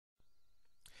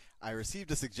I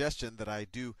received a suggestion that I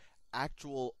do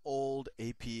actual old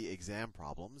AP exam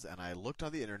problems, and I looked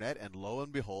on the internet, and lo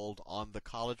and behold, on the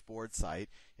College Board site,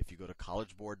 if you go to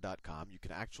collegeboard.com, you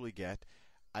can actually get.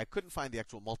 I couldn't find the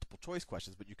actual multiple choice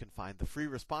questions, but you can find the free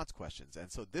response questions. And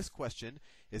so this question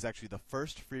is actually the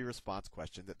first free response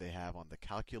question that they have on the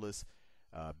Calculus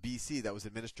BC that was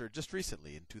administered just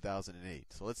recently in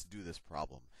 2008. So let's do this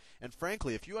problem. And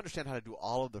frankly, if you understand how to do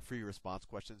all of the free response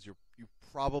questions, you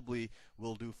probably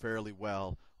will do fairly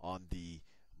well on the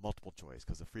multiple choice,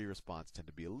 because the free response tend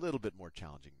to be a little bit more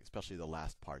challenging, especially the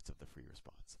last parts of the free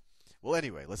response. Well,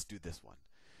 anyway, let's do this one.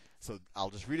 So I'll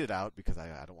just read it out because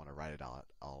I don't want to write it out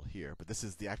all here. But this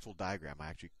is the actual diagram. I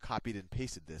actually copied and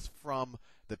pasted this from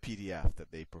the PDF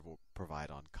that they provide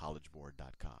on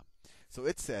collegeboard.com. So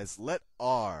it says, let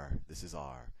R, this is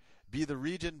R, be the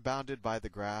region bounded by the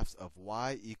graphs of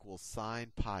y equals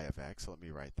sine pi of x. So let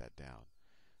me write that down.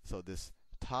 So this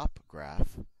top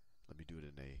graph, let me do it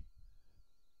in a,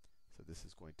 so this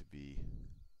is going to be,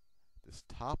 this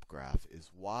top graph is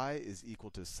y is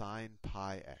equal to sine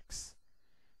pi x.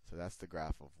 So that's the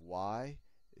graph of y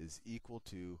is equal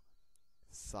to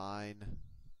sine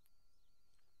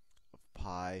of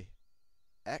pi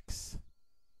x.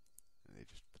 And they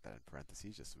just put that in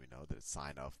parentheses just so we know that it's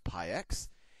sine of pi x.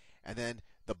 And then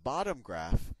the bottom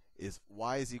graph is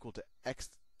y is equal to x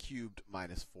cubed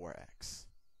minus 4x.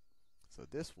 So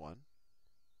this one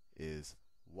is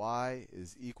y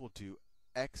is equal to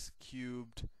x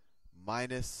cubed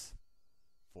minus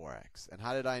 4x. And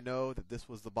how did I know that this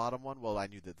was the bottom one? Well, I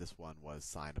knew that this one was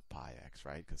sine of pi x,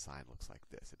 right? Because sine looks like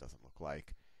this. It doesn't look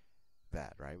like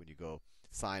that, right? When you go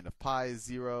sine of pi is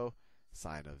 0,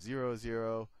 sine of 0 is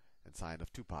 0, and sine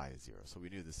of 2 pi is 0. So we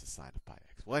knew this is sine of pi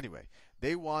x. Well, anyway,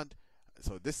 they want,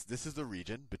 so this is the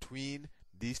region between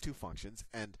these two functions,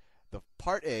 and the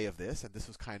part A of this, and this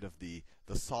was kind of the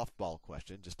softball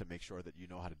question, just to make sure that you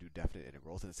know how to do definite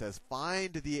integrals, and it says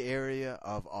find the area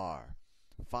of R.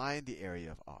 Find the area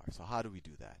of R. So how do we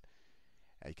do that?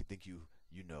 You can think you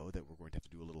know that we're going to have to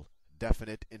do a little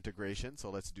definite integration. So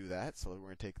let's do that. So we're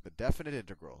going to take the definite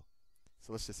integral.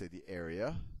 So let's just say the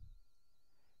area.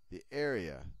 The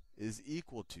area is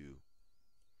equal to,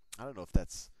 I don't know if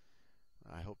that's,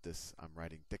 I hope this, I'm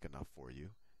writing thick enough for you.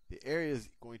 The area is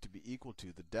going to be equal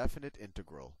to the definite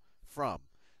integral from,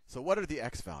 so what are the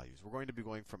x values? We're going to be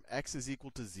going from x is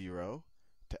equal to 0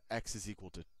 to x is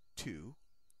equal to 2.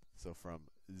 So from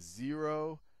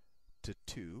 0 to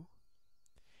 2.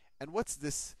 And what's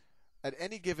this, at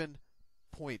any given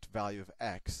point value of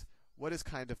x, what is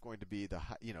kind of going to be the,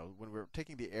 when we're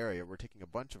taking the area, we're taking a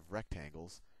bunch of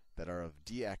rectangles that are of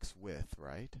dx width,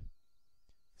 right?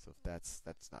 So if that's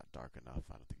not dark enough,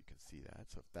 I don't think you can see that.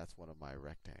 So if that's one of my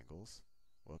rectangles,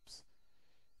 whoops.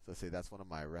 So let's say that's one of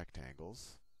my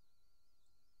rectangles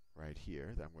right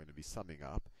here that I'm going to be summing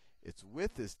up. Its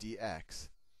width is dx.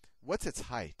 What's its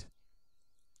height?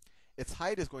 Its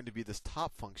height is going to be this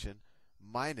top function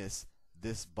minus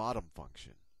this bottom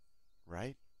function,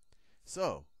 right?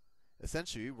 So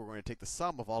essentially, we're going to take the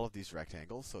sum of all of these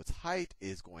rectangles. So its height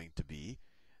is going to be,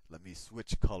 let me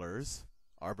switch colors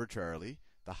arbitrarily.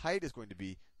 The height is going to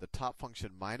be the top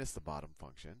function minus the bottom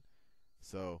function.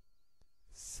 So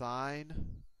sine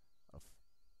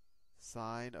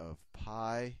of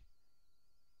pi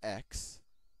x,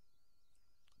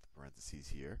 the parentheses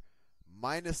here,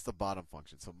 minus the bottom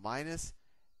function. So minus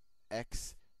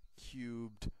x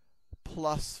cubed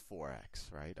plus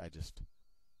 4x, right?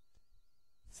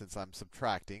 Since I'm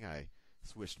subtracting, I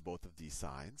switched both of these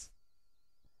signs.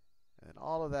 And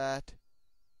all of that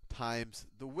times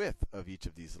the width of each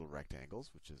of these little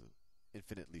rectangles, which is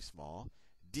infinitely small,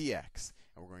 dx.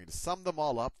 And we're going to sum them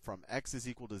all up from x is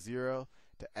equal to 0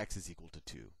 to x is equal to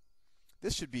 2.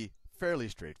 This should be fairly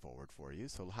straightforward for you.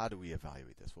 So how do we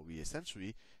evaluate this? Well, we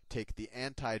essentially take the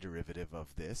antiderivative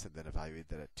of this and then evaluate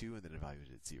that at 2 and then evaluate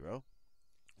it at 0.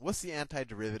 What's the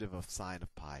antiderivative of sine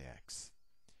of pi x?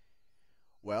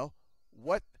 Well,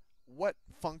 what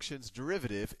function's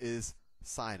derivative is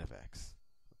sine of x?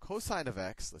 Cosine of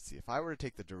x, let's see, if I were to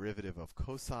take the derivative of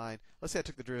cosine, let's say I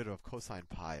took the derivative of cosine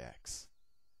pi x.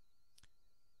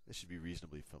 This should be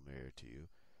reasonably familiar to you.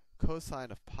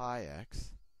 Cosine of pi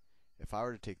x, if I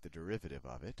were to take the derivative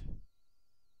of it,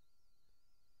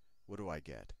 what do I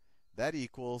get? That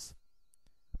equals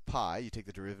pi, you take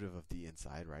the derivative of the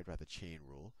inside, right, by the chain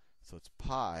rule. So it's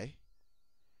pi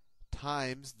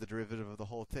times the derivative of the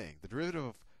whole thing. The derivative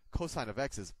of cosine of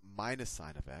x is minus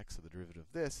sine of x, so the derivative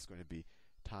of this is going to be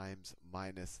times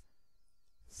minus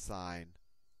sine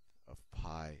of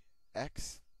pi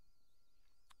x.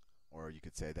 Or you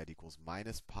could say that equals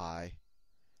minus pi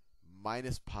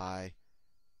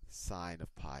sine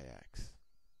of pi x.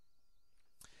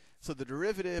 So the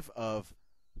derivative of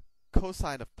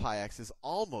cosine of pi x is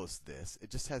almost this. It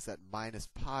just has that minus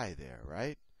pi there,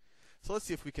 right? So let's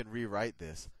see if we can rewrite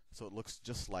this so it looks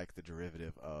just like the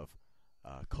derivative of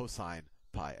cosine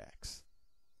pi x.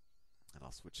 And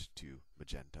I'll switch to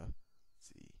magenta. Let's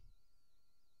see.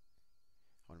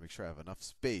 I want to make sure I have enough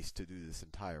space to do this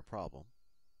entire problem.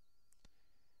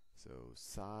 So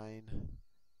sine.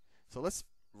 So let's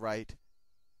write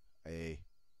a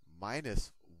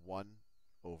minus 1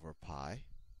 over pi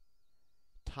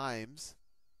times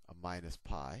a minus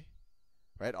pi.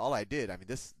 Right? All I did, I mean,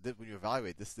 this when you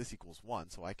evaluate this equals 1,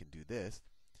 so I can do this,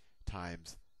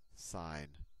 times sine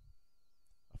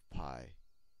of pi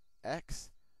x,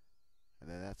 and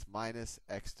then that's minus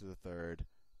x to the third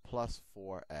plus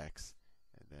 4x,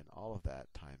 and then all of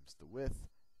that times the width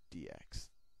dx.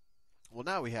 Well,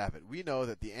 now we have it. We know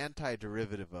that the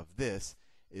antiderivative of this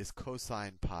is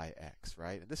cosine pi x,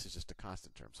 right? And this is just a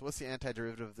constant term. So what's the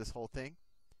antiderivative of this whole thing?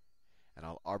 And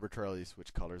I'll arbitrarily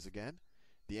switch colors again.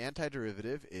 The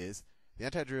antiderivative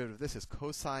of this is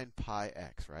cosine pi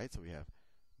x, right? So we have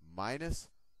minus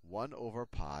 1 over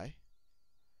pi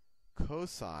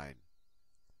cosine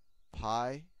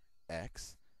pi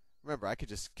x. Remember, I could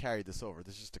just carry this over.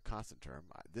 This is just a constant term.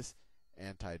 This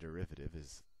antiderivative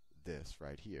is this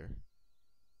right here.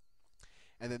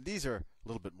 And then these are a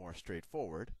little bit more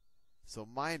straightforward. So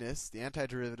minus the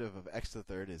antiderivative of x to the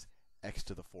third is x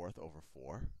to the fourth over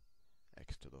 4.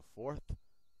 X to the fourth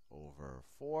over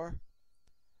 4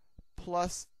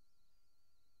 plus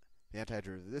the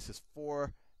antiderivative of this is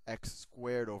 4x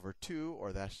squared over 2,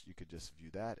 or that's, you could just view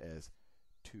that as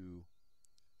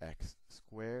 2x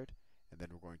squared. And then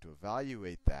we're going to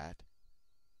evaluate that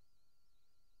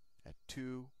at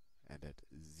 2 and at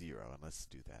 0. And let's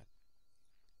do that.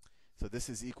 So this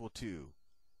is equal to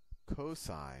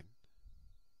cosine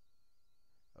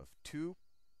of 2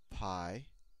 pi,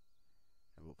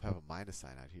 and we'll have a minus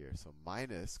sign out here. So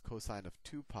minus cosine of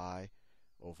 2 pi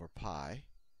over pi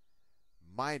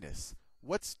minus,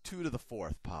 what's 2 to the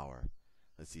fourth power?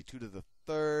 Let's see, 2 to the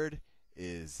third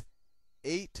is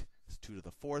 8. 2 to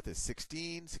the fourth is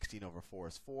 16. 16 over 4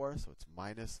 is 4, so it's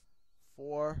minus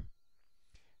 4.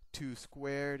 2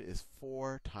 squared is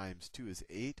 4 times 2 is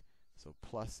 8, so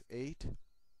plus 8.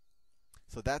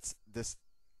 So that's this,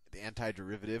 the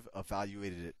antiderivative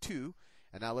evaluated at 2.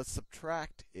 And now let's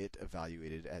subtract it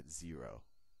evaluated at 0.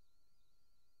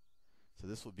 So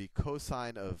this will be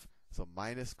cosine of, so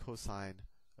minus cosine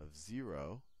of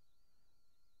 0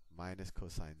 minus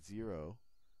cosine 0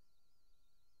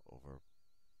 over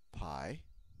pi,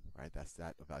 right? That's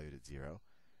that evaluated at 0,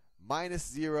 minus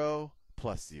 0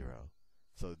 plus 0.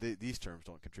 So these terms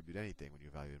don't contribute anything when you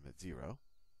evaluate them at 0.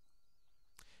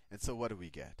 And so what do we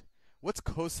get? What's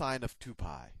cosine of 2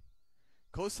 pi?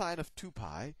 Cosine of 2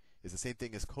 pi is the same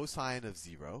thing as cosine of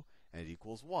 0, and it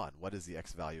equals 1. What is the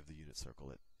x value of the unit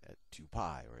circle at 2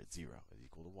 pi, or at 0? It's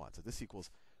equal to 1. So this equals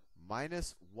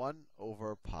minus 1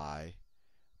 over pi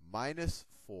minus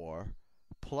 4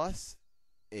 plus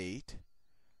 8.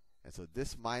 And so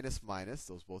this minus minus,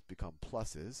 those both become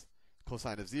pluses.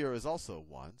 Cosine of 0 is also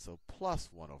 1, so plus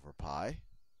 1 over pi.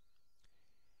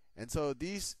 And so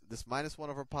this minus 1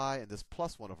 over pi and this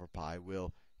plus 1 over pi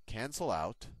will cancel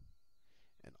out.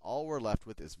 And all we're left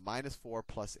with is minus 4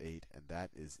 plus 8, and that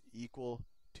is equal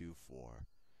to 4.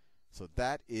 So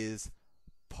that is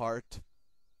part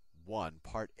 1,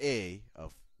 part A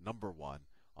of number 1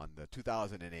 on the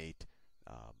 2008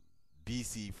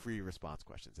 BC free response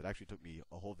questions. It actually took me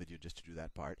a whole video just to do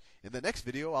that part. In the next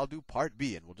video, I'll do part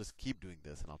B, and we'll just keep doing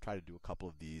this, and I'll try to do a couple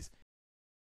of these